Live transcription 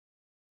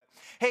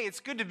Hey,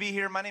 it's good to be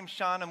here. My name's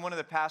Sean. I'm one of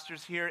the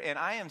pastors here, and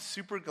I am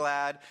super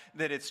glad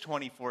that it's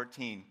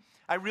 2014.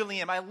 I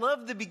really am. I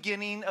love the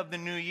beginning of the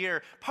new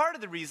year. Part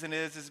of the reason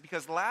is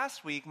because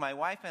last week my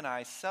wife and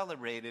I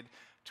celebrated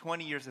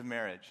 20 years of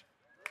marriage.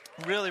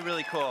 Really,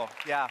 really cool.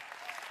 Yeah.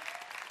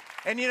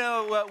 And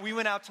we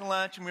went out to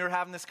lunch and we were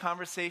having this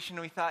conversation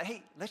and we thought,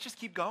 hey, let's just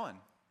keep going.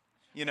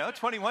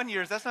 21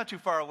 years, that's not too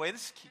far away.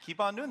 Let's keep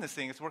on doing this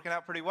thing. It's working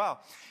out pretty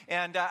well.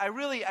 And I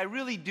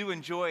really do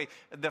enjoy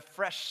the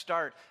fresh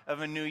start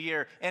of a new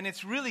year. And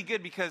it's really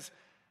good because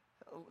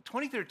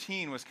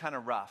 2013 was kind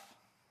of rough.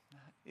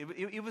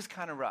 It was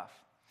kind of rough.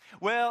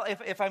 Well,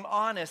 if I'm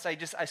honest,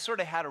 I sort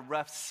of had a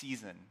rough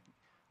season.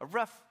 A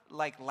rough,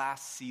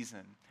 last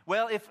season.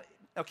 Well,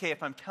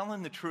 if I'm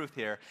telling the truth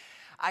here,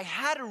 I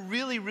had a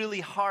really, really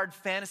hard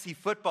fantasy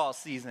football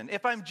season,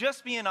 if I'm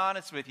just being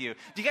honest with you.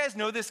 Do you guys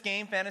know this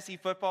game, fantasy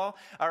football?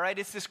 All right,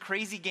 it's this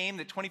crazy game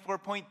that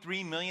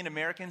 24.3 million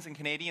Americans and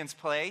Canadians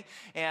play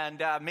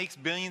and makes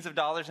billions of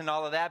dollars and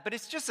all of that. But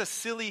it's just a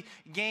silly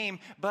game.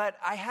 But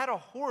I had a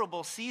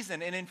horrible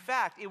season. And in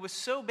fact, it was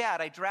so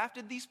bad. I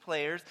drafted these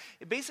players.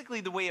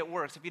 Basically, the way it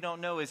works, if you don't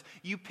know, is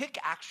you pick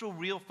actual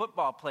real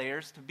football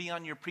players to be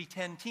on your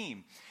pretend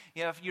team.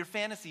 Your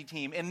fantasy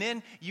team. And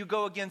then you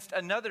go against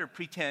another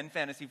pretend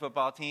fantasy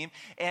football team.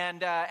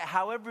 And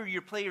however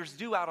your players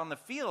do out on the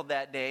field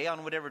that day,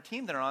 on whatever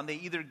team they're on, they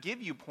either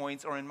give you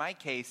points or in my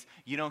case,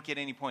 you don't get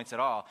any points at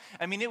all.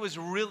 I mean, it was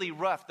really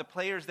rough. The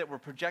players that were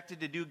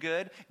projected to do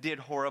good did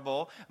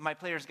horrible. My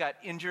players got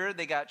injured.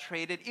 They got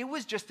traded. It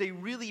was just a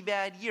really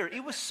bad year.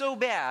 It was so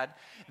bad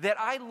that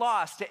I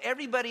lost to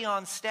everybody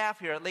on staff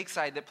here at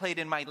Lakeside that played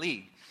in my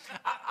league.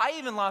 I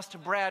even lost to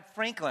Brad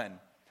Franklin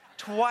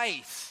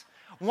twice.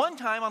 One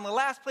time on the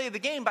last play of the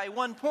game by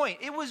 1 point.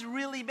 It was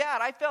really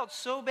bad. I felt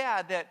so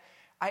bad that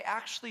I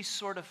actually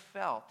sort of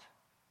felt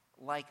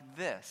like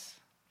this.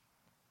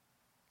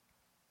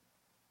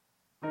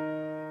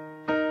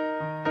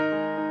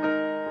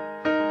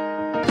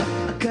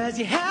 Cause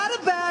you had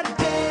a bad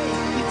day,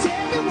 you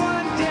take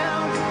one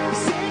down, you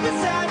sing a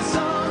sad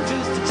song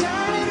just to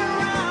turn it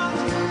around.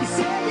 You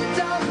say you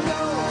don't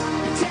know,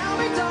 you tell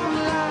me don't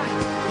lie,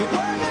 you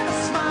work at a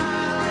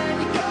smile and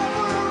you go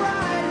for a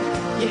ride.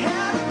 You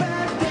had a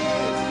bad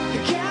day,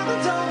 your camera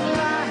don't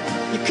lie,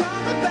 you're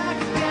coming back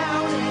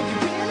down and you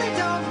really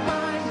don't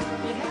mind.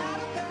 You had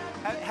a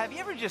bad day. Have you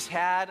ever just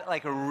had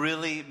like a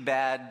really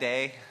bad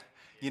day,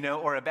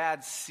 or a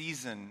bad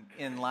season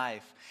in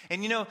life?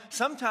 And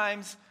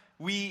sometimes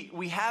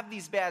we have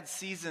these bad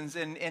seasons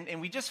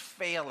and we just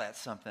fail at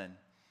something.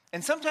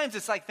 And sometimes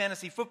it's like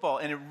fantasy football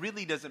and it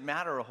really doesn't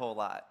matter a whole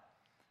lot.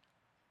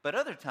 But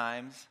other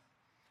times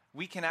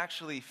we can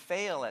actually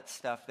fail at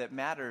stuff that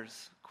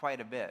matters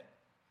quite a bit.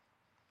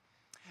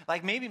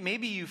 Like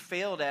maybe you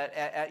failed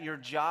at your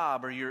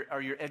job or your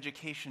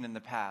education in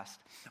the past.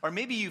 Or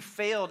maybe you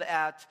failed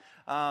at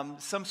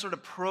some sort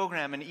of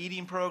program, an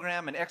eating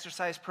program, an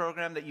exercise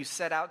program that you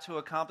set out to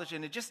accomplish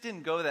and it just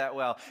didn't go that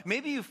well.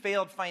 Maybe you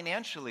failed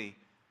financially.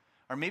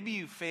 Or maybe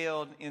you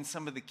failed in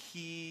some of the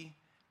key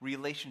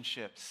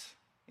relationships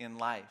in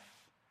life,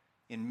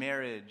 in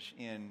marriage,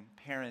 in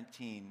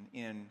parenting,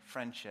 in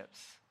friendships.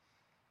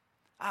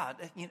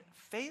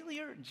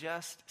 Failure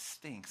just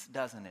stinks,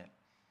 doesn't it?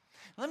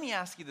 Let me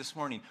ask you this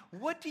morning,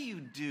 what do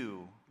you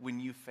do when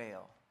you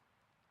fail?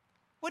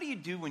 What do you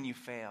do when you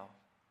fail?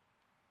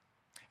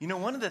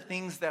 One of the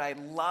things that I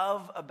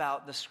love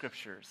about the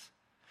scriptures,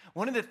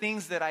 one of the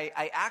things that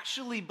I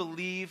actually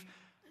believe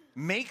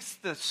makes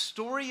the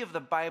story of the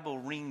Bible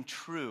ring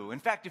true. In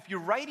fact, if you're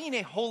writing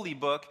a holy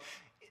book,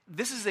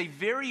 this is a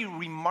very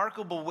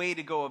remarkable way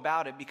to go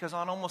about it because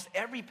on almost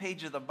every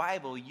page of the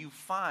Bible, you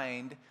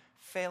find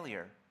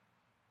failure.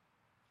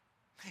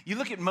 You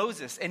look at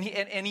Moses, and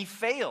he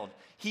failed.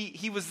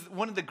 He was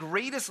one of the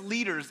greatest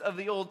leaders of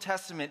the Old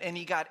Testament, and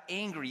he got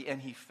angry,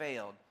 and he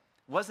failed.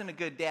 Wasn't a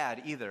good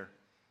dad either.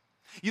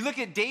 You look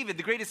at David,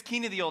 the greatest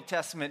king of the Old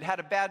Testament, had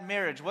a bad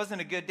marriage, wasn't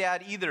a good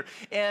dad either,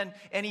 and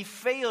he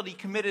failed. He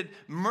committed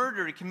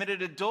murder, he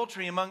committed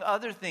adultery, among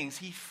other things.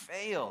 He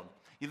failed.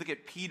 You look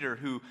at Peter,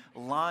 who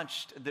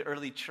launched the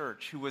early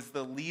church, who was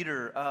the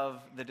leader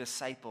of the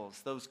disciples,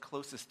 those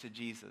closest to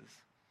Jesus.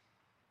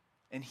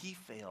 And he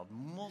failed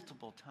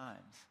multiple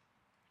times.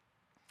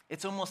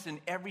 It's almost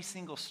in every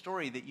single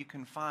story that you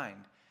can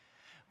find.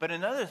 But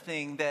another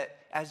thing that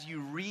as you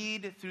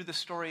read through the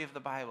story of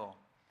the Bible,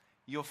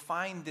 you'll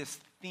find this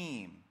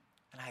theme,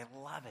 and I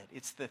love it.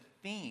 It's the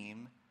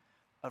theme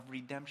of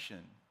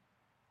redemption.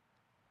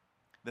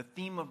 The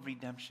theme of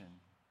redemption.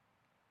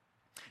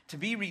 To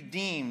be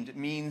redeemed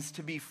means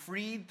to be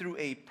freed through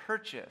a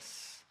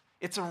purchase.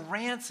 It's a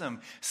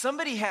ransom.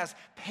 Somebody has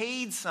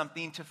paid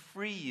something to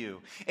free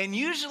you. And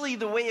usually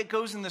the way it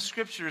goes in the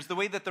scriptures, the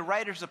way that the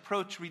writers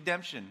approach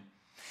redemption,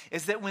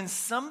 is that when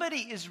somebody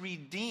is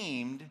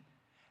redeemed,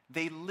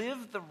 they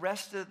live the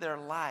rest of their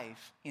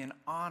life in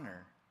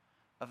honor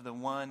of the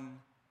one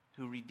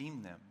who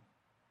redeemed them.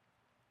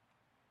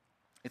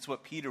 It's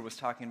what Peter was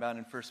talking about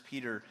in 1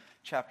 Peter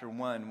chapter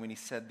 1 when he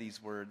said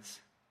these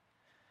words.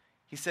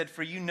 He said,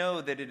 "For you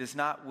know that it is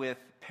not with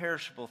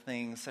perishable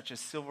things such as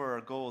silver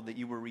or gold that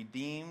you were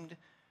redeemed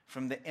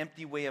from the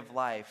empty way of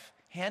life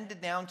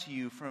handed down to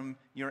you from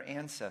your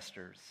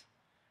ancestors."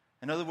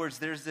 In other words,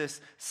 there's this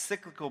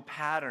cyclical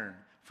pattern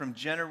from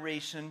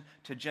generation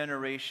to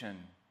generation.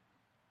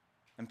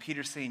 And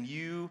Peter's saying,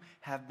 you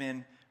have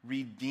been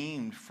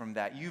redeemed from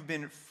that. You've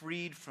been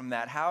freed from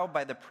that. How?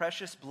 By the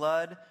precious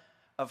blood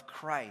of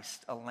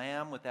Christ, a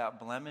lamb without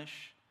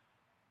blemish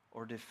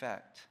or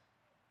defect.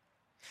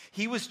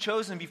 He was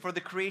chosen before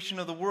the creation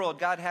of the world.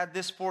 God had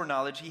this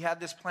foreknowledge. He had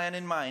this plan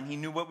in mind. He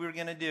knew what we were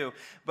going to do,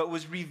 but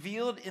was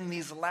revealed in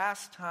these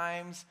last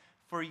times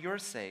for your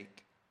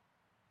sake.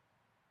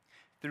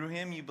 Through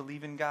him you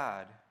believe in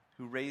God,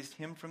 who raised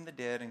him from the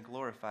dead and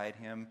glorified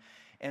him.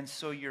 And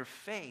so your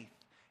faith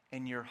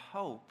and your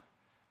hope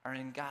are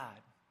in God.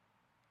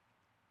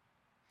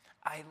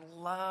 I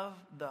love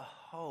the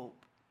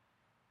hope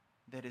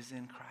that is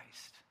in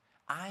Christ.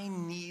 I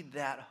need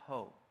that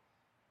hope.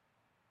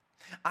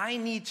 I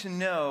need to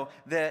know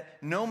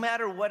that no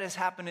matter what has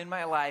happened in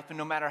my life, and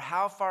no matter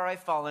how far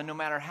I've fallen, no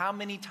matter how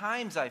many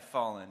times I've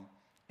fallen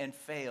and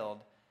failed,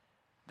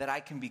 that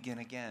I can begin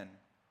again.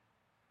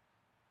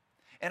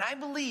 And I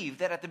believe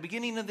that at the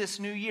beginning of this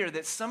new year,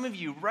 that some of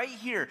you right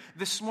here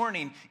this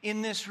morning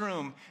in this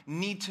room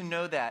need to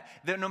know that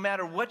no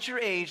matter what your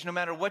age, no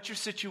matter what your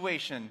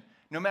situation,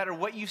 no matter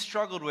what you've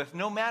struggled with,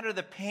 no matter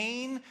the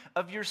pain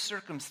of your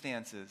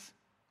circumstances,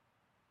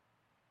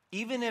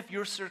 even if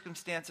your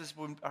circumstances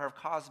are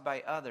caused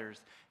by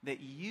others, that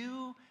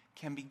you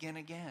can begin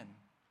again.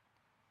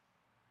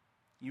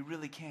 You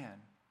really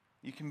can.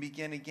 You can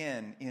begin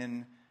again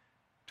in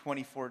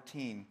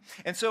 2014.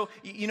 And so,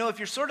 if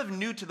you're sort of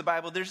new to the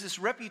Bible, there's this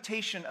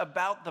reputation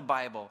about the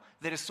Bible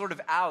that is sort of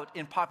out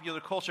in popular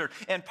culture.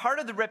 And part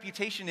of the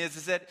reputation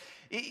is that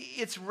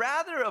it's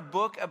rather a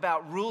book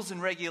about rules and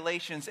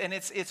regulations, and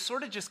it's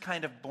sort of just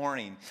kind of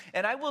boring.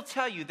 And I will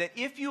tell you that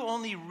if you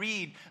only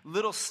read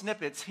little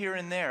snippets here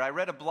and there, I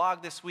read a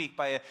blog this week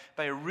by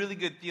a really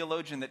good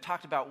theologian that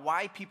talked about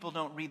why people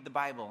don't read the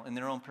Bible in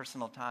their own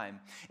personal time.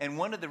 And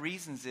one of the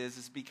reasons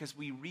is because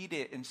we read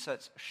it in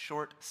such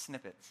short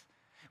snippets.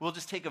 We'll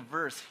just take a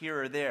verse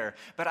here or there.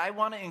 But I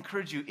want to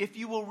encourage you, if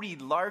you will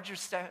read larger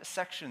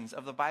sections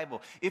of the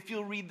Bible, if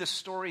you'll read the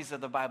stories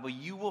of the Bible,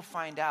 you will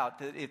find out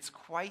that it's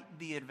quite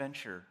the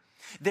adventure.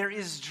 There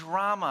is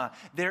drama,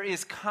 there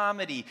is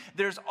comedy,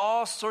 there's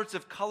all sorts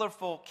of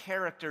colorful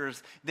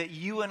characters that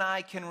you and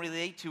I can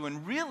relate to.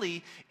 And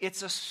really,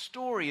 it's a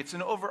story. It's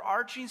an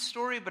overarching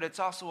story, but it's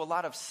also a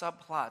lot of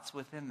subplots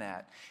within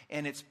that.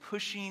 And it's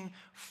pushing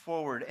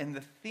forward. And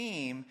the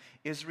theme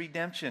is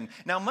redemption.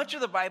 Now, much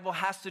of the Bible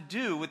has to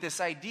do with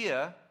this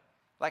idea,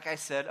 like I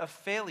said, of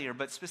failure,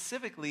 but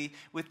specifically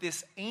with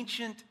this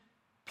ancient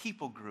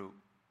people group.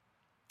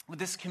 With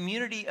this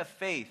community of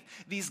faith,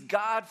 these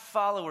God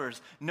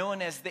followers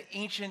known as the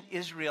ancient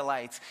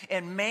Israelites.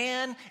 And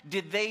man,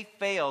 did they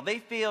fail. They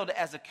failed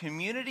as a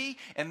community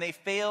and they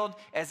failed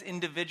as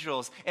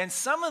individuals. And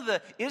some of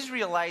the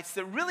Israelites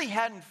that really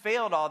hadn't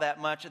failed all that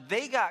much,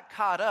 they got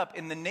caught up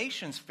in the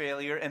nation's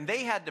failure and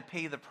they had to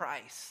pay the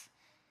price.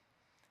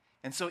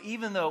 And so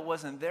even though it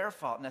wasn't their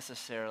fault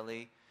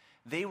necessarily,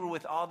 they were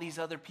with all these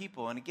other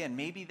people. And again,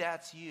 maybe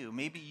that's you.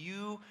 Maybe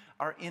you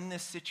are in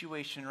this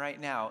situation right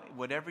now,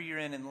 whatever you're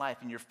in life,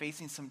 and you're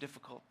facing some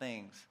difficult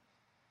things.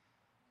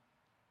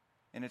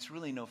 And it's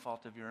really no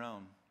fault of your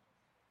own.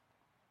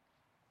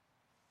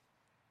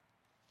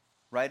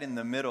 Right in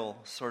the middle,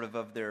 sort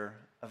of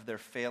their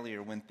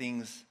failure, when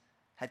things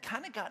had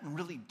kind of gotten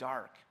really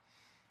dark.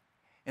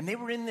 And they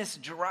were in this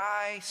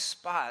dry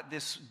spot,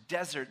 this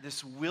desert,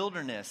 this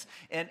wilderness.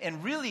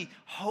 And really,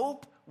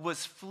 hope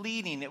was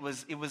fleeting. It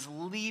was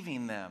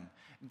leaving them.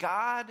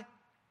 God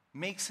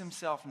makes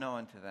himself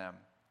known to them.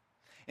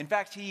 In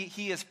fact,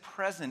 he is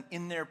present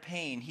in their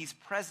pain. He's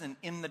present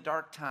in the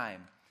dark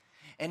time.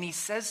 And he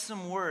says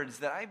some words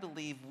that I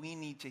believe we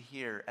need to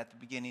hear at the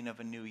beginning of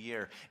a new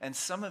year. And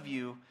some of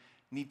you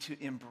need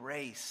to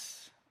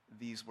embrace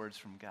these words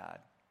from God.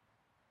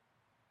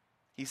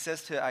 He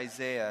says to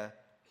Isaiah,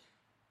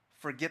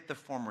 "Forget the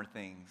former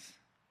things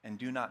and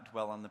do not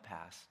dwell on the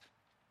past."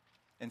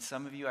 And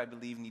some of you, I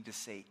believe, need to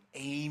say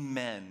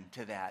amen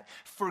to that.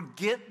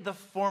 Forget the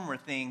former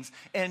things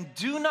and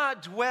do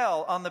not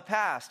dwell on the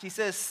past. He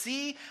says,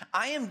 "See,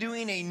 I am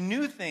doing a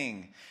new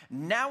thing.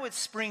 Now it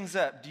springs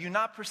up. Do you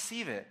not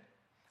perceive it?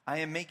 I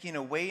am making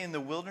a way in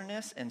the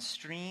wilderness and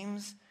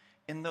streams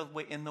in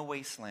the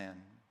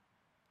wasteland."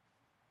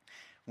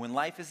 When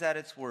life is at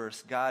its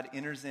worst, God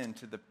enters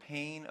into the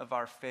pain of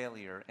our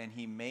failure and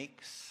he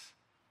makes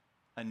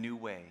a new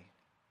way.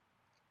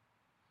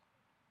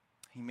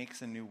 He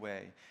makes a new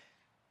way.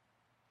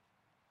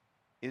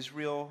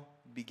 Israel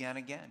began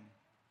again,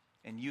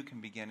 and you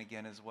can begin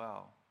again as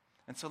well.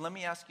 And so let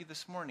me ask you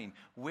this morning,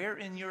 where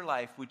in your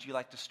life would you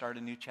like to start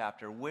a new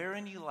chapter? Where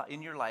in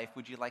your life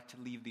would you like to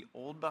leave the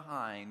old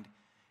behind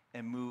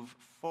and move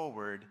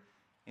forward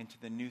into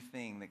the new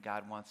thing that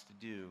God wants to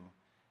do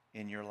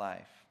in your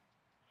life?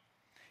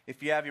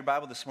 If you have your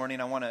Bible this morning,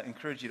 I want to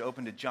encourage you to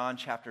open to John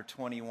chapter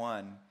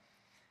 21.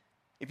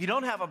 If you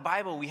don't have a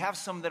Bible, we have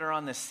some that are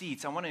on the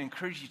seats. I want to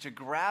encourage you to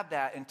grab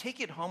that and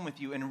take it home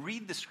with you and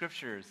read the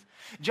scriptures.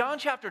 John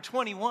chapter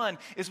 21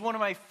 is one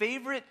of my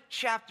favorite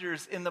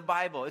chapters in the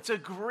Bible. It's a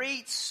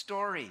great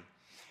story.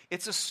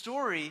 It's a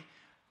story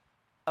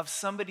of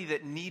somebody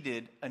that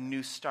needed a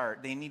new start.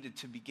 They needed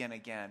to begin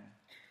again.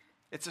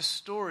 It's a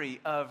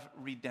story of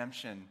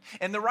redemption.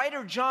 And the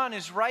writer John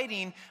is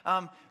writing,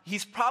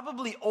 he's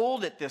probably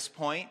old at this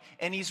point,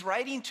 and he's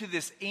writing to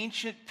this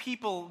ancient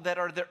people that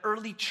are the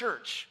early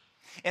church.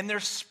 And they're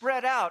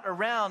spread out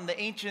around the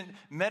ancient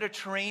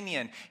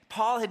Mediterranean.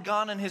 Paul had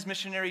gone on his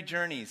missionary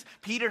journeys.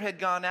 Peter had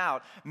gone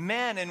out.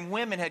 Men and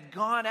women had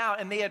gone out,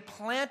 and they had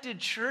planted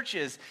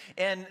churches.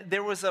 And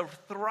there was a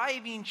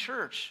thriving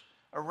church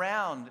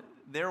around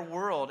their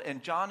world.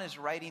 And John is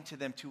writing to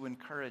them to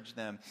encourage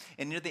them.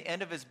 And near the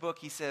end of his book,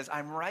 he says,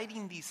 I'm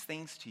writing these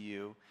things to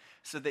you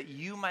so that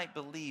you might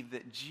believe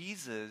that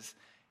Jesus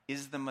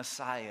is the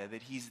Messiah,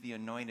 that he's the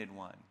anointed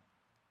one,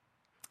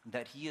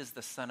 that he is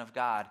the Son of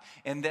God,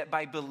 and that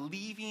by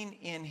believing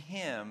in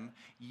him,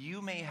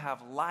 you may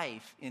have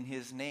life in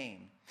his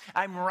name.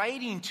 I'm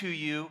writing to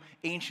you,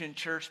 ancient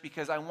church,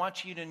 because I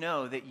want you to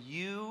know that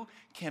you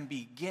can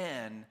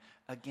begin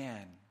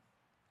again.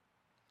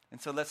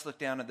 And so let's look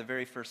down at the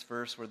very first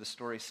verse where the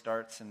story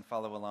starts and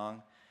follow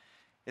along.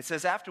 It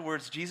says,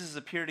 afterwards, Jesus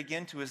appeared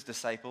again to his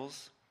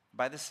disciples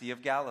by the Sea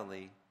of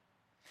Galilee.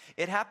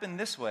 It happened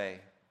this way.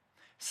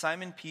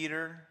 Simon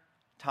Peter,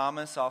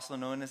 Thomas, also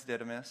known as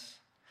Didymus,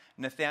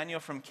 Nathanael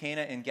from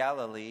Cana in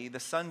Galilee, the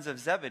sons of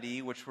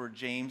Zebedee, which were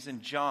James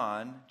and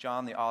John,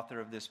 the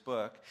author of this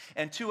book,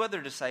 and two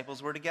other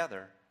disciples were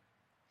together.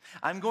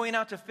 I'm going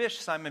out to fish,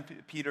 Simon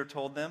Peter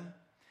told them,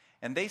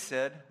 and they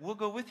said, we'll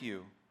go with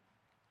you.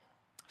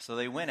 So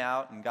they went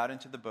out and got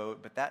into the boat,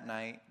 but that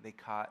night they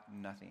caught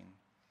nothing.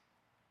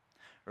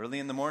 Early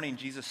in the morning,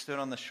 Jesus stood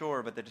on the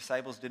shore, but the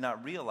disciples did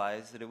not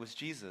realize that it was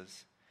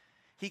Jesus.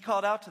 He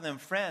called out to them,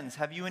 friends,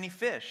 have you any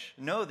fish?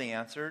 No, they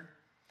answered.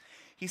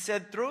 He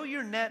said, throw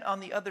your net on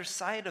the other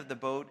side of the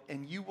boat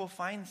and you will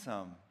find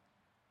some.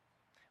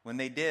 When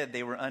they did,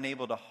 they were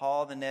unable to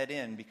haul the net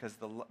in because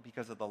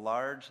of the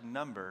large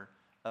number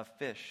of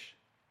fish.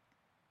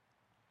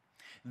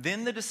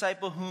 Then the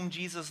disciple whom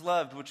Jesus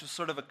loved, which was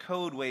sort of a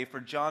code way for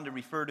John to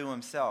refer to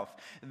himself.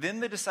 Then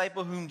the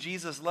disciple whom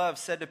Jesus loved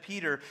said to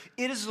Peter,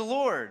 it is the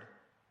Lord.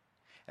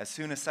 As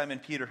soon as Simon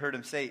Peter heard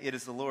him say, it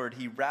is the Lord,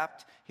 he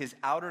wrapped his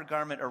outer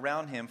garment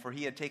around him, for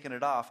he had taken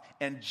it off,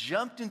 and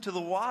jumped into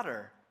the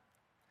water.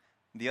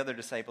 The other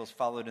disciples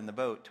followed in the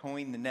boat,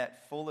 towing the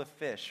net full of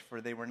fish, for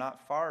they were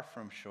not far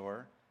from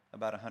shore,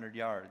 about 100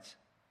 yards.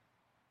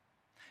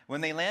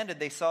 When they landed,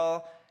 they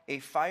saw a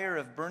fire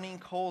of burning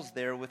coals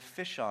there with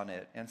fish on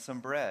it and some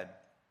bread.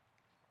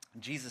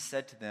 Jesus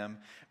said to them,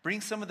 bring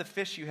some of the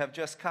fish you have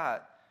just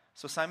caught.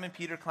 So Simon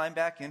Peter climbed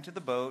back into the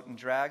boat and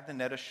dragged the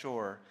net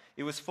ashore.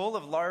 It was full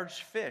of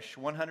large fish,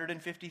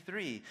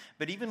 153,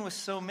 but even with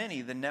so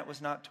many, the net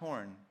was not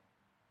torn.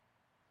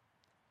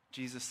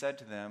 Jesus said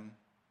to them,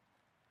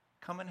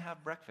 come and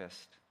have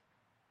breakfast.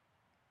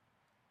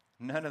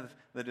 None of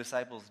the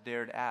disciples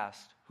dared ask,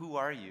 who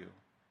are you?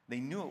 They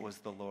knew it was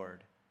the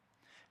Lord.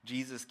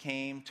 Jesus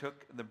came,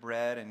 took the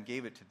bread and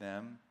gave it to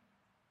them,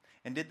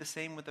 and did the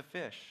same with the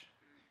fish.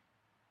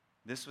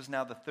 This was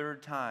now the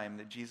third time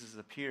that Jesus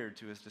appeared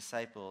to his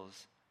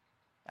disciples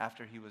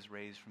after he was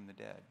raised from the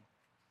dead.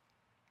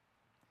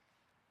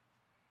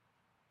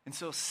 And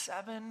so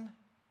 7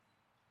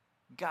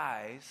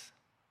 guys,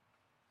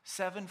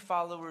 7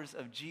 followers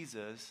of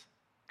Jesus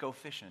go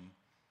fishing.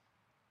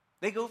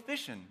 They go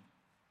fishing.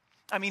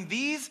 I mean,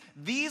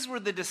 these were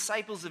the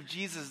disciples of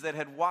Jesus that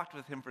had walked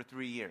with him for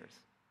 3 years.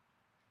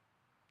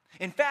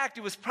 In fact,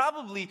 it was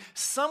probably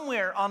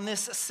somewhere on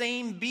this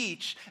same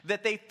beach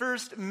that they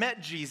first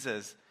met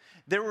Jesus.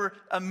 There were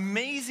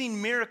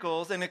amazing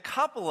miracles, and a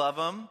couple of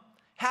them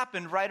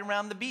happened right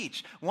around the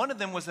beach. One of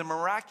them was a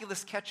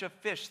miraculous catch of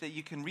fish that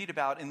you can read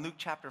about in Luke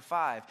chapter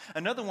 5.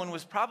 Another one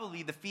was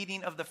probably the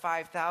feeding of the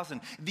 5,000.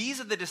 These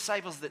are the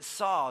disciples that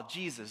saw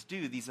Jesus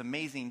do these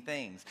amazing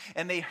things.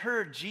 And they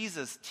heard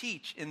Jesus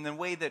teach in the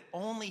way that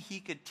only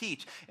he could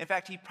teach. In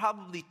fact, he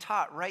probably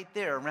taught right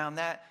there around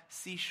that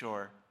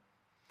seashore.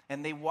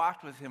 And they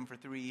walked with him for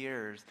 3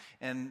 years,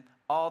 and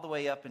all the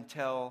way up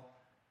until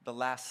the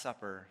Last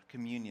Supper,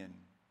 communion.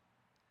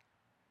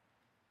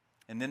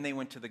 And then they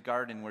went to the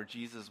garden where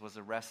Jesus was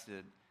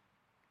arrested,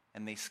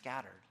 and they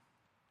scattered.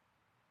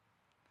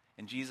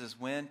 And Jesus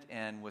went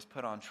and was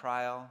put on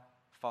trial,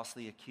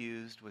 falsely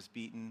accused, was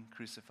beaten,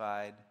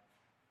 crucified,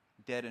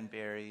 dead and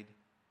buried,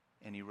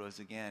 and he rose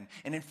again.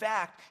 And in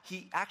fact,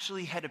 he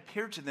actually had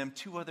appeared to them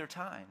 2 other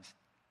times.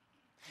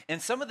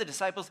 And some of the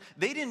disciples,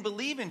 they didn't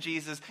believe in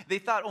Jesus. They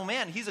thought, oh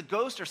man, he's a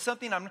ghost or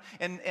something.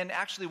 And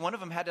actually one of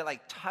them had to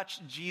touch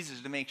Jesus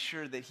to make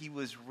sure that he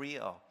was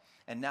real.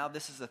 And now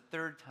this is the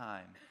 3rd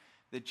time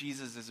that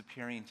Jesus is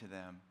appearing to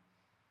them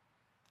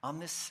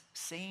on this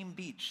same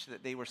beach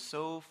that they were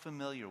so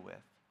familiar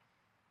with.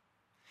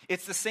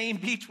 It's the same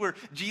beach where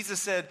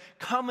Jesus said,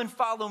 come and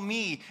follow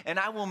me and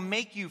I will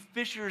make you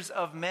fishers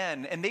of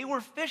men. And they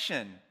were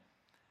fishing.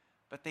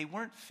 but they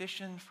weren't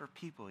fishing for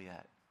people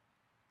yet.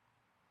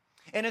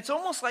 And it's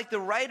almost like the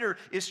writer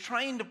is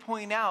trying to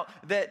point out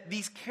that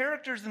these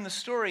characters in the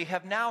story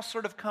have now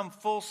sort of come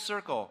full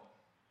circle.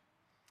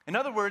 In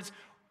other words,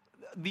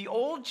 the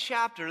old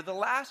chapter, the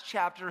last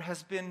chapter,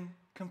 has been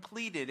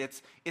completed.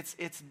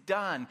 It's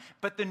done.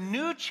 But the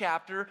new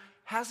chapter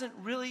hasn't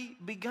really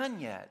begun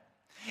yet.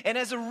 And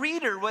as a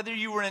reader, whether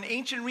you were an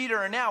ancient reader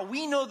or now,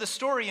 we know the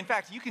story. In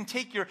fact, you can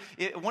take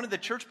one of the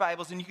church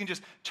Bibles and you can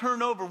just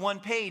turn over one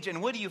page,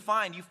 and what do you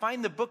find? You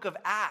find the book of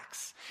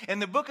Acts.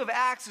 And the book of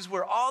Acts is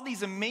where all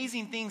these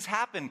amazing things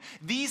happen.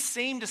 These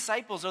same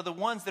disciples are the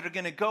ones that are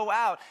going to go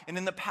out, and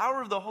in the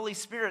power of the Holy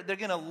Spirit, they're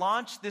going to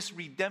launch this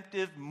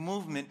redemptive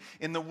movement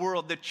in the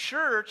world. The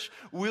church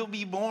will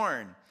be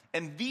born,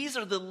 and these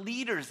are the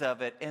leaders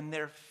of it, and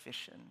they're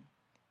fishing.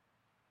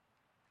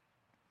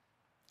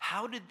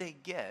 How did they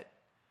get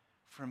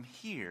from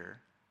here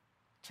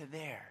to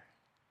there?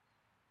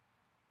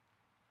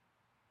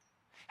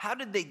 How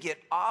did they get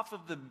off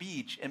of the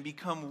beach and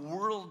become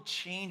world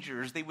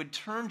changers? They would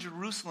turn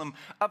Jerusalem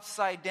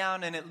upside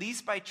down, and at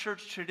least by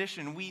church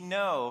tradition, we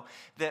know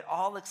that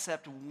all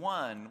except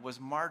one was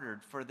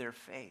martyred for their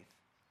faith.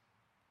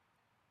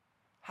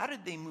 How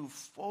did they move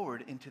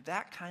forward into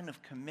that kind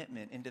of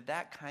commitment, into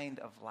that kind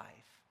of life?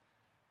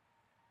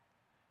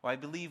 Well, I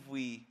believe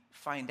we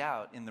find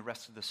out in the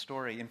rest of the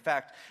story. In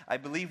fact, I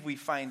believe we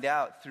find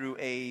out through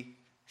a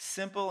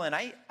simple and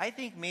I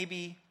think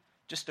maybe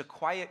just a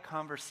quiet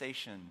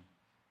conversation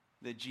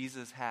that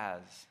Jesus has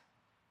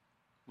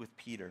with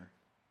Peter.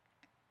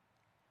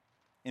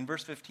 In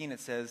verse 15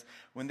 it says,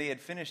 when they had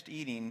finished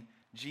eating,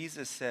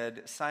 Jesus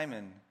said,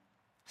 Simon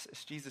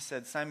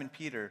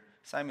Peter,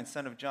 Simon,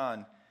 son of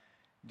John,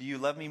 do you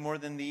love me more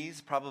than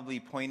these? Probably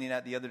pointing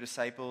at the other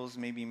disciples,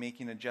 maybe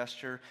making a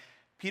gesture.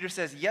 Peter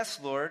says, yes,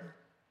 Lord,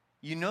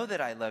 you know that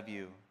I love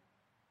you.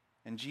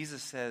 And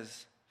Jesus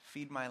says,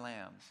 feed my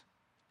lambs.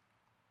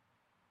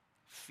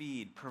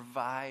 Feed,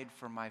 provide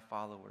for my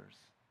followers.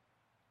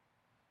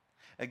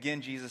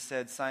 Again, Jesus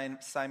said,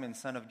 Simon,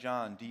 son of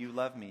John, do you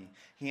love me?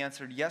 He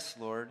answered, yes,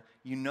 Lord,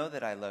 you know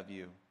that I love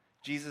you.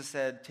 Jesus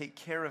said, take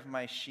care of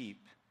my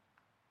sheep.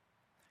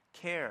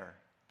 Care,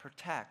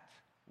 protect,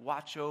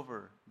 watch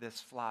over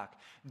this flock.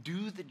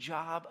 Do the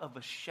job of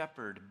a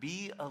shepherd.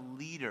 Be a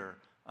leader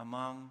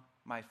among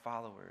my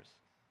followers.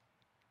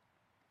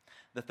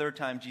 The third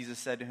time Jesus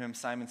said to him,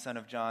 Simon, son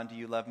of John, do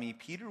you love me?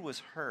 Peter was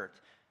hurt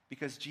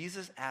because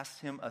Jesus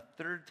asked him a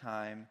third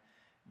time,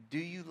 do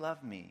you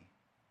love me?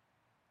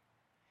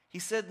 He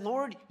said,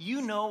 Lord,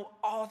 you know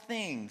all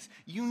things.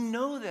 You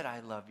know that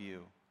I love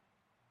you.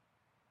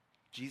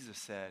 Jesus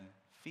said,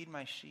 feed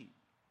my sheep.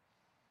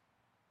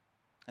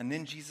 And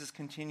then Jesus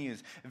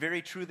continues,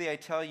 very truly I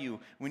tell you,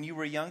 when you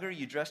were younger,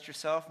 you dressed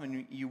yourself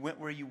and you went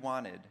where you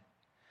wanted.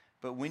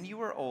 But when you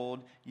are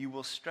old, you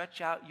will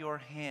stretch out your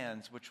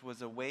hands, which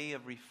was a way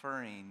of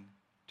referring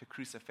to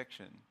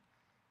crucifixion.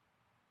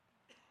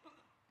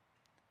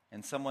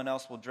 And someone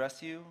else will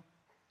dress you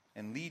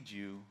and lead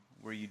you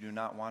where you do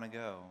not want to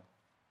go.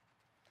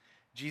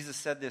 Jesus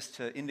said this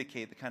to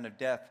indicate the kind of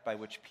death by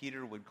which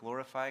Peter would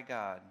glorify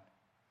God.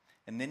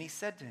 And then he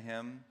said to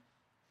him,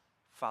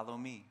 follow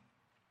me.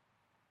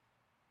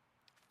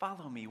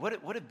 Follow me. What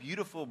a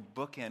beautiful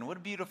bookend. What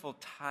a beautiful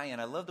tie-in.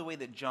 I love the way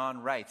that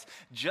John writes.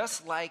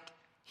 Just like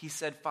he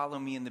said, follow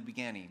me in the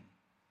beginning,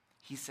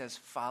 he says,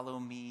 follow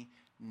me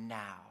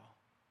now.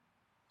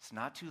 It's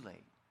not too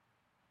late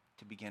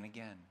to begin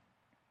again.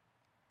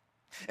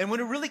 And when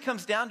it really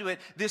comes down to it,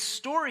 this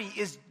story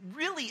is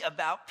really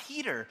about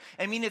Peter.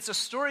 I mean, it's a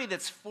story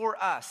that's for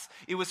us.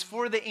 It was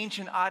for the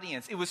ancient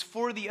audience. It was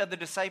for the other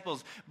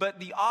disciples.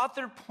 But the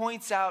author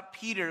points out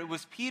Peter. It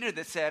was Peter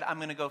that said, I'm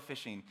going to go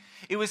fishing.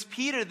 It was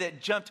Peter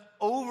that jumped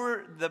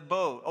over the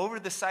boat, over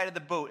the side of the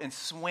boat, and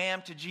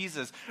swam to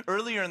Jesus.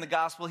 Earlier in the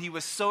gospel, he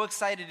was so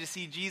excited to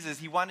see Jesus.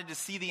 He wanted to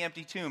see the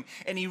empty tomb.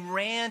 And he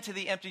ran to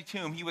the empty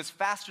tomb. He was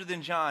faster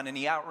than John, and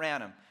he outran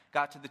him,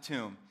 got to the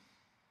tomb.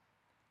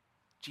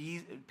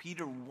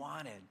 Peter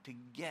wanted to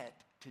get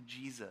to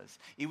Jesus.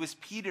 It was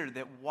Peter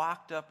that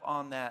walked up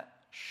on that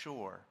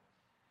shore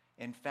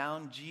and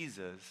found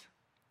Jesus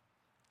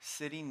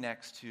sitting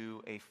next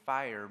to a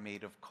fire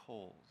made of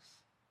coals.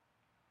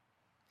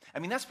 I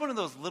mean, that's one of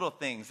those little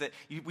things that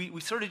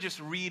we sort of just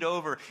read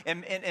over,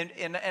 and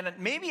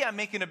maybe I'm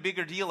making a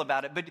bigger deal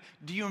about it, but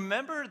do you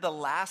remember the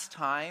last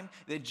time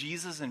that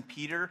Jesus and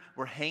Peter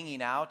were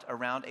hanging out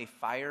around a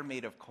fire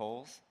made of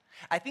coals?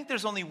 I think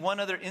there's only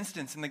one other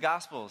instance in the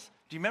Gospels.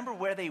 Do you remember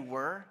where they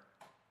were?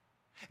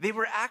 They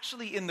were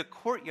actually in the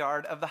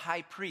courtyard of the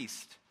high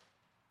priest.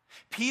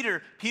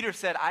 Peter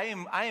said, I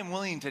am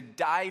willing to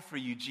die for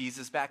you,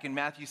 Jesus, back in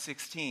Matthew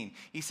 16.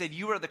 He said,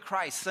 you are the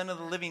Christ, Son of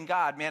the living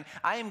God. Man,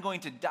 I am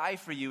going to die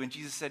for you. And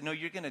Jesus said, no,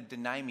 you're going to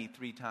deny me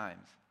 3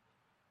 times.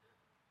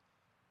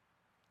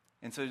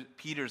 And so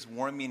Peter's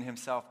warming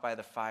himself by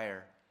the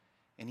fire.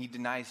 And he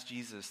denies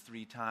Jesus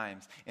 3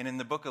 times. And in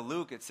the book of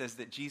Luke, it says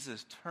that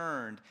Jesus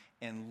turned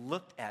and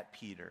looked at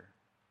Peter.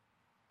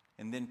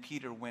 And then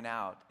Peter went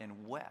out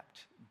and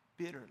wept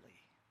bitterly.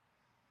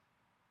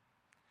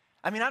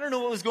 I mean, I don't know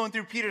what was going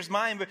through Peter's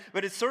mind,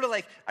 but it's sort of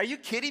like, are you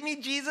kidding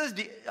me, Jesus?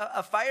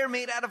 A fire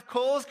made out of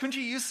coals? Couldn't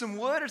you use some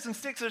wood or some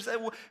sticks?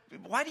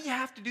 Why do you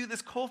have to do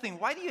this coal thing?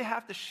 Why do you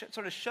have to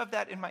sort of shove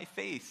that in my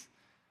face?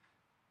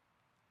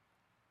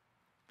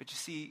 But you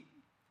see,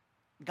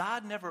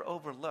 God never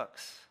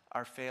overlooks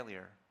our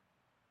failure.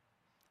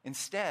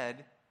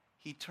 Instead,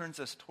 he turns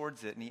us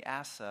towards it and he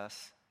asks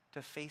us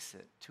to face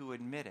it, to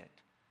admit it,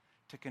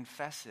 to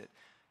confess it.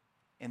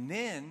 And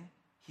then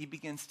he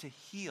begins to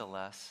heal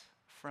us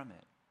from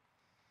it.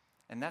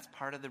 And that's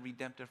part of the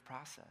redemptive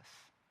process.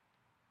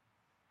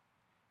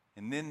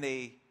 And then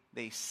they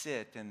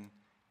sit and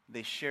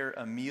they share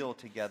a meal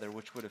together,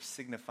 which would have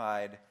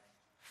signified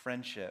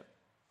friendship.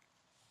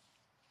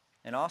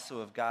 And also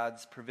of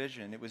God's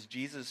provision. It was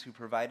Jesus who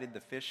provided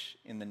the fish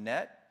in the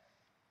net,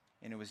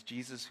 and it was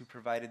Jesus who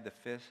provided the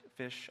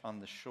fish on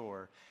the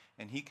shore.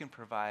 And he can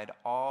provide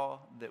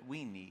all that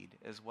we need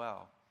as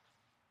well.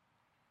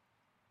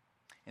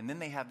 And then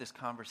they have this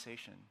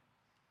conversation.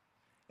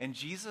 And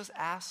Jesus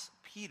asks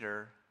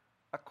Peter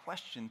a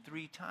question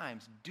 3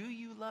 times. Do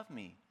you love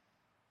me?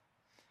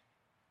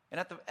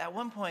 And at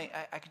one point,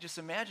 I could just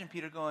imagine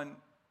Peter going,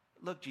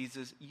 look,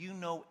 Jesus, you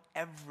know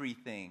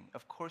everything.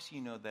 Of course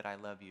you know that I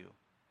love you.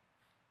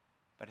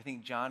 But I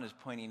think John is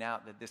pointing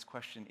out that this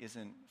question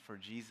isn't for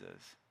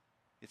Jesus.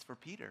 It's for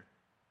Peter.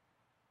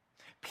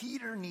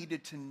 Peter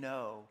needed to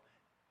know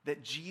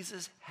that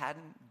Jesus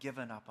hadn't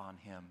given up on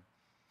him.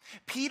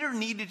 Peter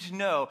needed to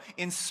know,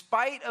 in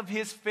spite of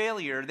his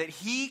failure, that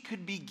he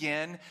could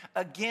begin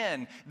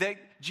again. That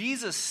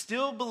Jesus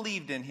still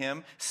believed in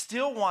him,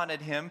 still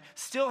wanted him,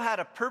 still had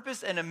a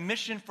purpose and a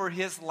mission for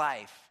his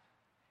life.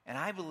 And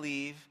I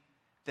believe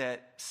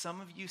that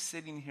some of you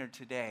sitting here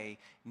today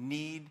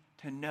need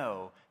to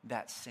know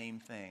that same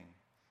thing.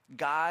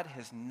 God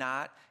has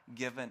not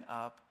given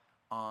up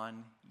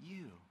on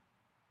you.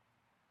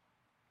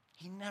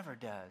 He never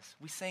does.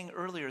 We sang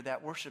earlier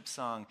that worship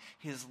song,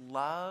 his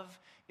love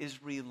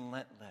is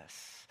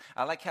relentless.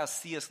 I like how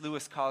C.S.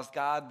 Lewis calls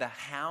God the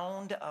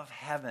hound of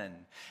heaven.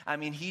 I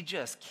mean, he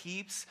just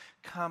keeps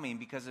coming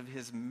because of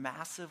his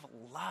massive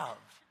love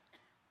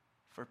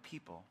for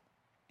people.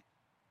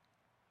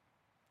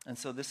 And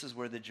so this is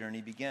where the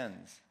journey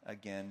begins,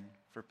 again,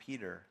 for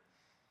Peter.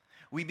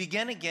 We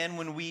begin again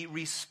when we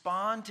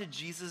respond to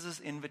Jesus'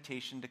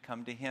 invitation to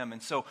come to him.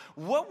 And so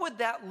what would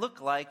that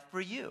look like for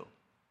you?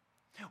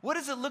 What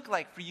does it look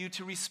like for you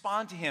to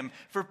respond to him?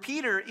 For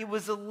Peter, it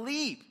was a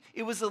leap.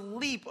 It was a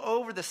leap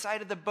over the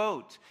side of the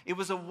boat. It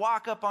was a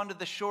walk up onto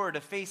the shore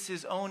to face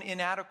his own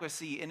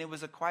inadequacy, and it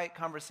was a quiet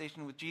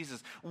conversation with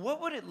Jesus.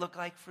 What would it look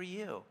like for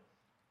you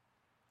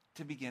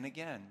to begin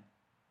again?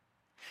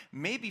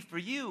 Maybe for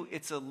you,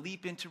 it's a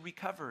leap into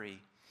recovery.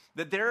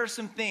 That there are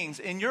some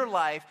things in your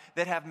life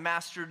that have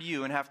mastered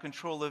you and have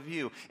control of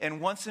you. And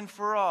once and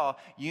for all,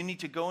 you need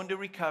to go into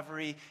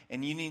recovery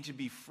and you need to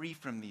be free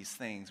from these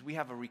things. We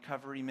have a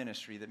recovery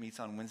ministry that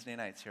meets on Wednesday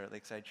nights here at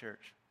Lakeside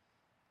Church.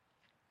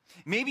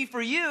 Maybe for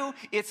you,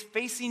 it's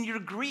facing your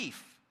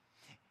grief.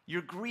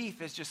 Your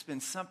grief has just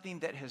been something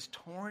that has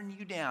torn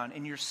you down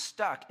and you're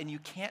stuck and you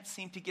can't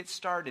seem to get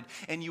started.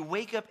 And you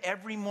wake up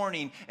every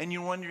morning and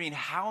you're wondering,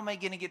 how am I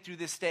going to get through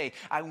this day?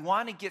 I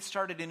want to get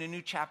started in a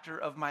new chapter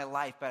of my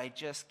life, but I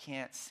just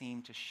can't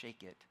seem to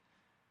shake it.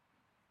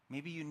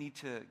 Maybe you need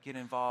to get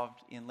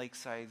involved in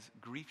Lakeside's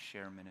Grief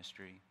Share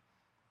ministry.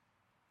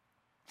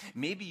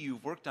 Maybe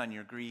you've worked on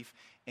your grief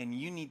and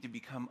you need to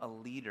become a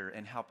leader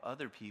and help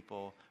other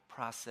people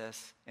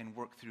process and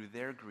work through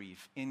their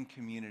grief in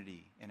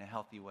community in a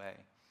healthy way.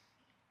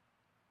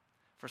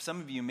 For some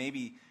of you,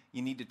 maybe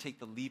you need to take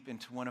the leap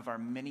into one of our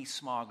many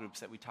small groups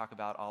that we talk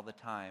about all the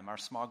time. Our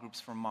small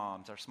groups for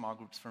moms, our small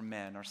groups for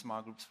men, our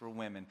small groups for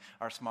women,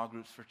 our small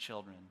groups for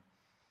children.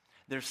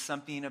 There's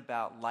something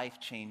about life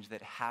change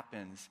that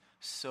happens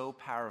so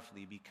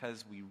powerfully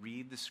because we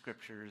read the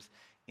scriptures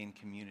in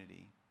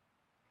community.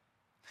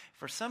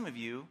 For some of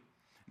you,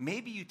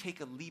 maybe you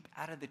take a leap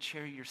out of the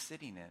chair you're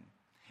sitting in.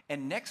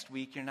 And next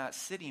week, you're not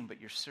sitting,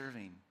 but you're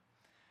serving.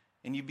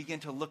 And you begin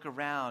to look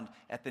around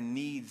at the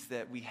needs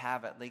that we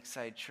have at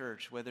Lakeside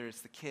Church, whether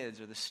it's the kids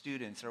or the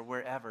students or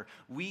wherever.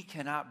 We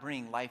cannot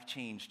bring life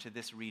change to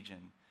this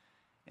region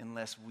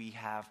unless we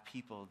have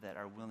people that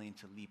are willing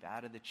to leap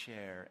out of the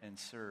chair and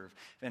serve.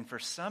 And for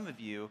some of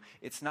you,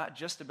 it's not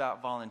just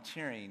about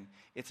volunteering.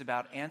 It's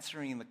about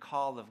answering the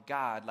call of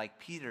God like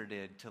Peter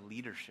did to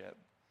leadership.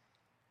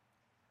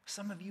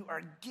 Some of you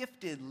are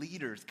gifted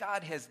leaders.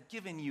 God has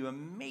given you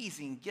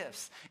amazing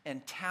gifts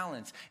and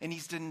talents, and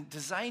he's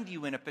designed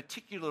you in a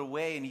particular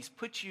way, and he's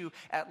put you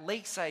at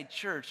Lakeside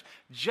Church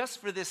just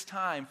for this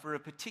time for a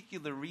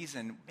particular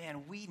reason.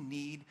 Man, we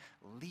need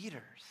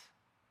leaders.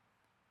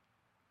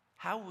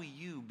 How will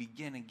you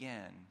begin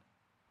again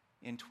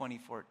in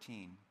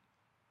 2014?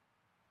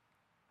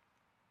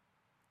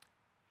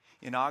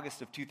 In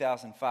August of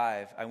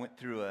 2005, I went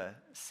through a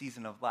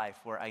season of life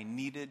where I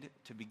needed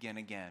to begin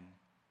again.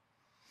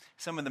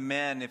 Some of the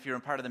men, if you're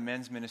a part of the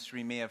men's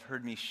ministry, may have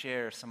heard me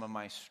share some of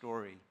my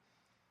story.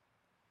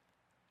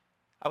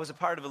 I was a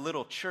part of a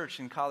little church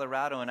in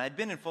Colorado, and I'd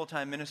been in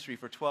full-time ministry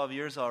for 12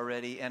 years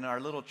already, and our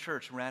little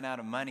church ran out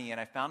of money,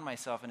 and I found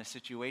myself in a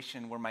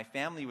situation where my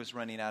family was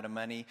running out of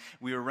money.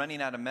 We were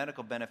running out of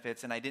medical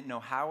benefits, and I didn't know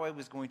how I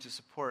was going to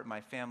support my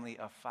family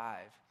of 5.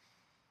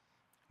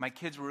 My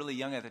kids were really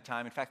young at the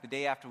time. In fact, the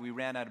day after we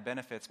ran out of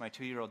benefits, my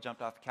 2-year-old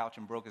jumped off the couch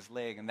and broke his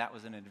leg, and that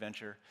was an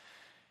adventure.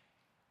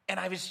 And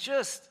I was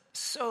just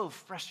so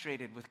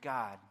frustrated with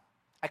God.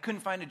 I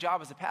couldn't find a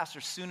job as a pastor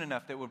soon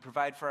enough that would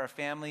provide for our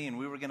family, and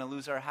we were going to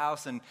lose our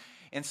house.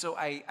 And so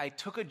I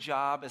took a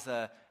job as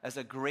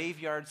a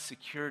graveyard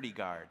security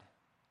guard.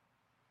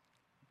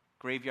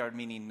 Graveyard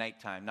meaning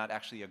nighttime, not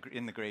actually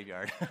in the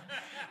graveyard.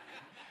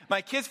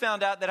 My kids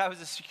found out that I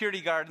was a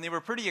security guard, and they were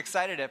pretty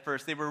excited at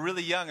first. They were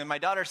really young, and my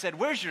daughter said,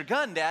 "Where's your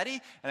gun,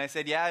 Daddy?" And I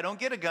said, "Yeah, I don't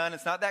get a gun.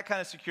 It's not that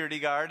kind of security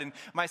guard." And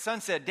my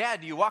son said,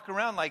 "Dad, do you walk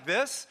around like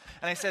this?"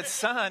 And I said,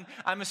 "Son,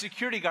 I'm a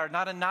security guard,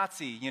 not a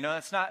Nazi.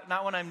 That's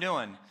not what I'm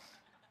doing."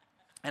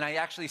 And I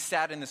actually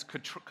sat in this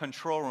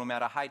control room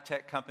at a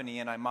high-tech company,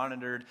 and I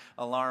monitored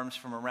alarms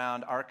from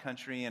around our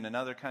country and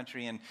another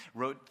country and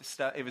wrote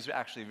stuff. It was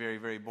actually very,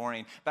 very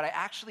boring. But I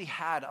actually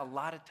had a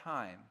lot of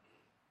time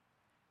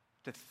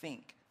to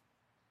think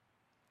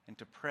and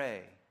to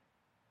pray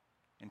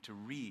and to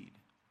read.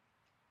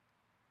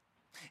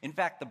 In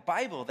fact, the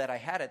Bible that I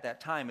had at that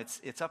time,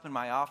 it's up in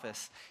my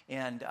office,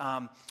 and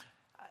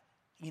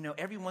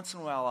every once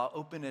in a while I'll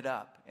open it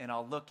up and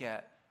I'll look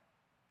at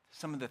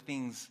some of the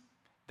things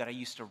that I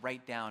used to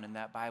write down in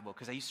that Bible,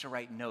 because I used to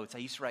write notes, I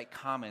used to write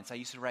comments, I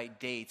used to write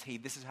dates. Hey,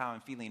 this is how I'm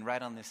feeling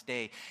right on this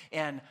day.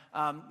 And,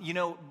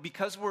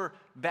 because we're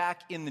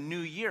back in the new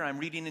year, I'm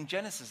reading in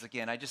Genesis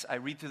again. I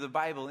read through the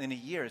Bible in a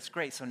year. It's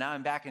great. So now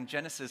I'm back in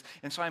Genesis.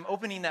 And so I'm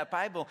opening that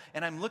Bible,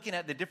 and I'm looking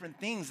at the different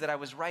things that I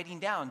was writing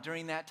down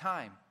during that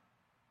time.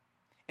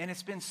 And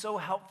it's been so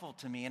helpful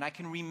to me. And I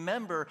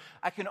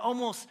can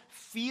almost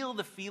feel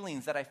the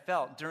feelings that I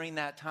felt during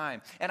that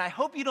time. And I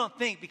hope you don't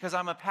think, because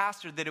I'm a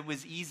pastor, that it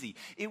was easy.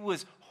 It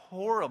was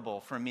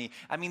horrible for me.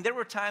 I mean, there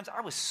were times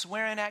I was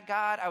swearing at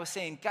God. I was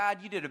saying,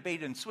 "God, you did a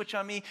bait and switch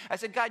on me." I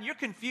said, "God, you're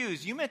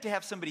confused. You meant to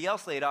have somebody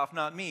else laid off,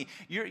 not me.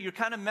 You're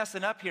kind of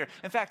messing up here."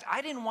 In fact,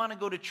 I didn't want to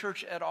go to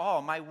church at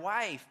all. My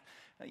wife,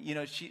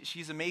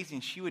 she's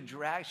amazing. She'd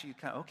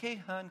kind of, "Okay,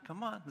 hon,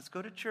 come on, let's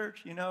go to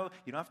church. You don't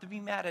have to be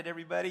mad at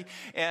everybody."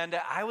 And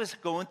I was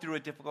going through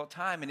a difficult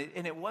time, and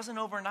it wasn't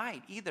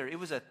overnight either. It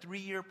was a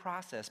 3-year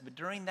process. But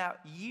during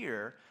that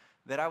year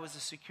that I was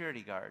a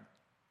security guard,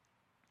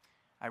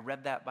 I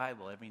read that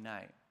Bible every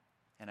night,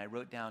 and I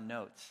wrote down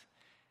notes.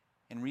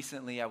 And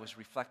recently I was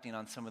reflecting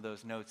on some of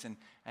those notes,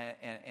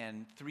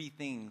 and 3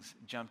 things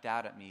jumped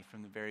out at me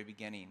from the very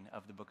beginning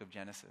of the book of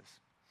Genesis.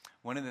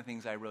 One of the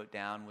things I wrote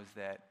down was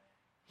that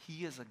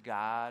He is a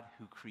God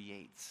who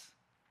creates.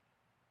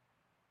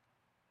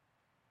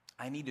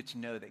 I needed to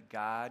know that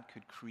God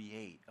could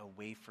create a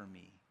way for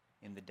me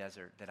in the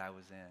desert that I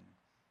was in.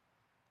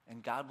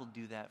 And God will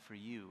do that for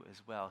you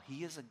as well.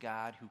 He is a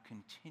God who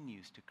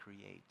continues to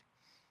create.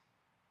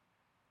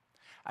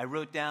 I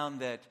wrote down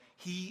that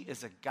He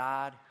is a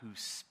God who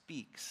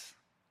speaks.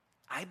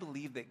 I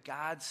believe that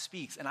God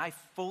speaks, and I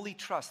fully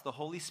trust the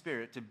Holy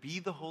Spirit to be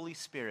the Holy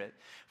Spirit,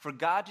 for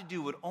God to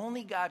do what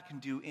only God can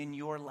do in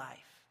your life.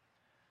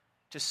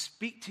 To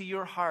speak to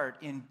your heart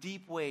in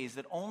deep ways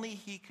that only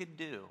He could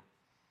do.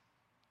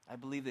 I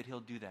believe that He'll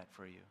do that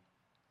for you.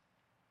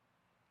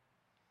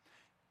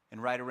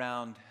 And right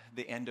around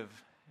the end of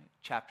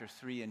chapter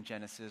 3 in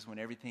Genesis, when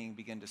everything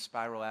began to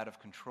spiral out of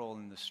control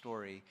in the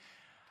story,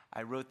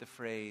 I wrote the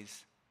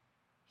phrase,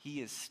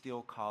 "He is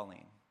still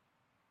calling."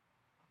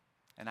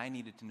 And I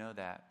needed to know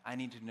that. I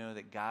needed to know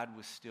that God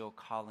was still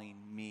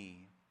calling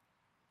me.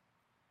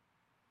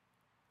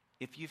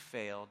 If you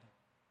failed,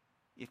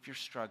 if you're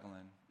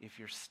struggling, if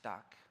you're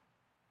stuck,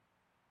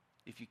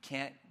 if you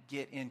can't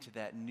get into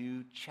that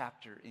new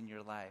chapter in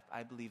your life,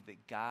 I believe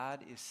that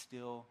God is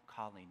still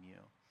calling you.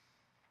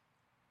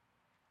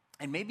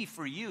 And maybe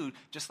for you,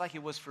 just like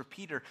it was for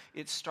Peter,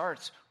 it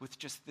starts with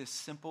just this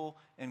simple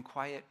and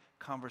quiet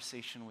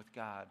conversation with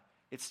God.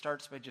 It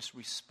starts by just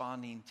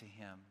responding to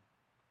Him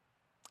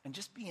and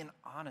just being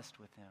honest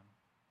with Him.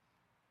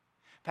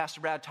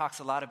 Pastor Brad talks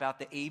a lot about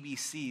the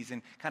ABCs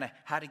and kind of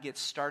how to get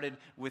started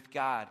with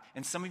God.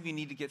 And some of you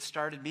need to get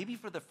started maybe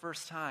for the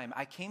first time.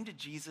 I came to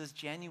Jesus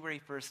January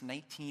 1st,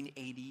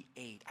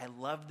 1988. I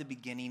love the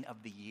beginning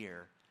of the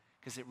year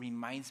because it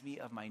reminds me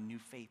of my new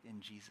faith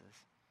in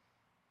Jesus.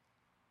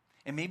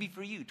 And maybe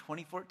for you,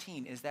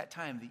 2014 is that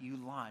time that you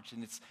launch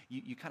and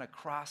you kind of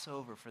cross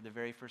over for the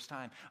very first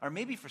time. Or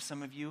maybe for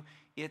some of you,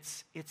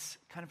 it's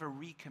kind of a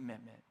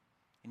recommitment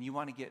and you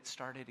want to get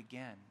started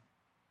again.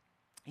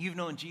 You've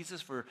known Jesus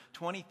for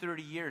 20,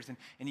 30 years,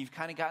 and you've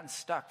kind of gotten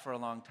stuck for a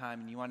long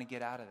time, and you want to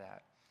get out of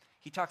that.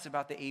 He talks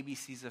about the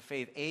ABCs of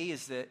faith. A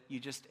is that you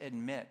just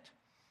admit.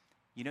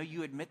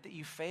 You admit that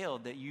you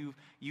failed, that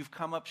you've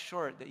come up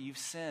short, that you've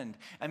sinned.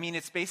 I mean,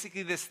 it's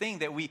basically this thing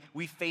that we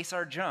face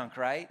our junk,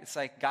 right? It's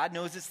like God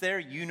knows it's there,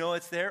 you know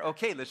it's there.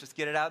 Okay, let's just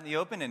get it out in the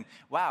open, and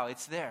wow,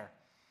 it's there.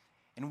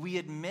 And we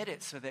admit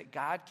it so that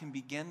God can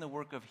begin the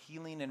work of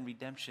healing and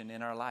redemption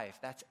in our life.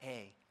 That's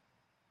A.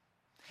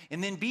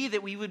 And then B,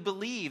 that we would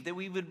believe,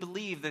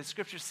 the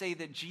scriptures say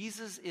that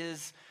Jesus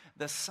is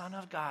the Son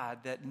of God,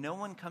 that no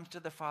one comes to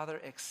the Father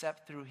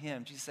except through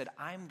him. Jesus said,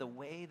 I'm the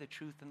way, the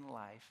truth, and the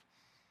life.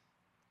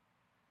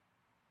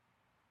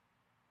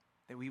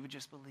 That we would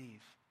just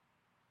believe.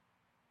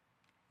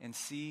 And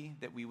C,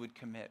 that we would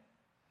commit.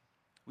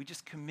 We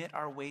just commit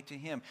our way to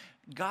him.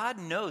 God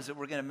knows that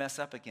we're going to mess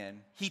up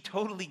again. He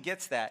totally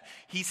gets that.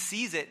 He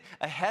sees it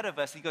ahead of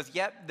us. He goes,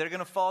 yep, they're going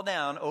to fall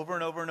down over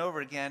and over and over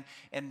again.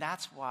 And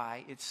that's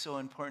why it's so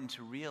important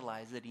to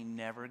realize that he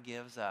never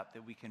gives up,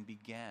 that we can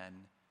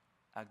begin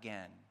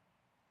again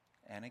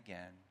and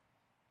again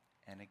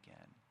and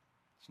again.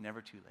 It's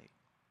never too late.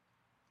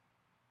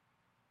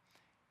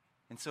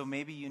 And so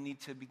maybe you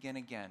need to begin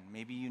again.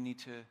 Maybe you need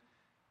to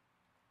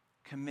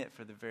commit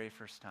for the very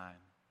first time.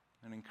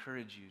 And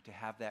encourage you to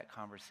have that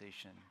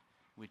conversation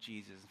with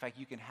Jesus. In fact,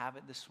 you can have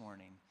it this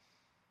morning.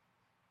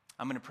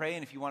 I'm going to pray,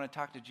 and if you want to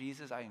talk to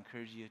Jesus, I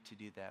encourage you to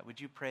do that. Would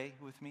you pray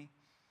with me?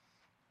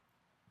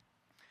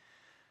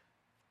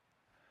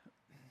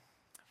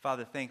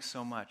 Father, thanks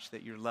so much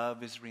that your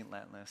love is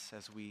relentless,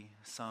 as we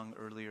sung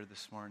earlier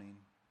this morning.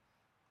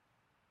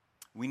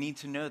 We need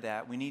to know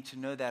that. We need to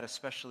know that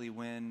especially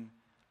when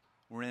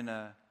we're in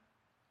a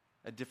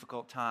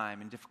difficult time,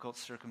 in difficult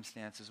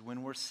circumstances,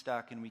 when we're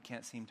stuck and we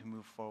can't seem to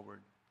move forward.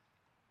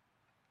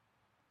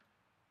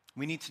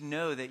 We need to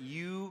know that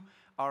you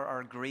are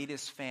our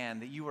greatest fan,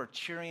 that you are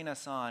cheering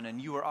us on,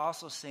 and you are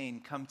also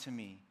saying, come to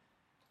me.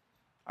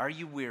 Are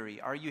you weary?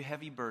 Are you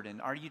heavy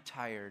burdened? Are you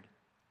tired?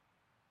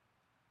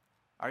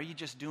 Are you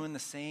just doing the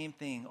same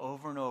thing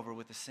over and over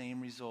with the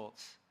same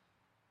results?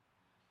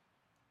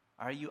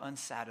 Are you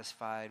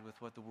unsatisfied with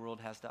what the world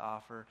has to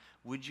offer?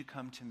 Would you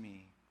come to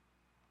me?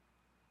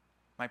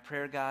 My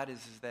prayer, God,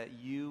 is that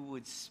you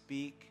would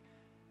speak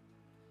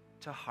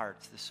to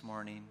hearts this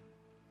morning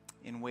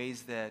in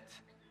ways that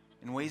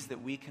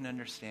we can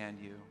understand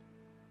you.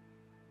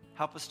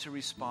 Help us to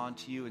respond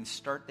to you and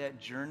start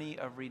that journey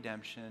of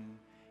redemption.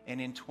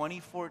 And in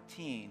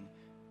 2014,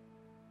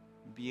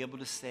 be able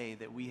to say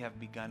that we have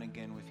begun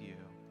again with you.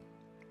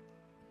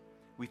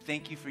 We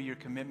thank you for your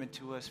commitment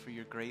to us, for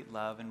your great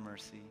love and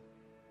mercy.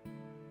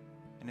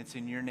 And it's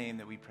in your name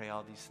that we pray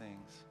all these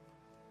things.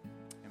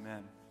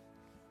 Amen.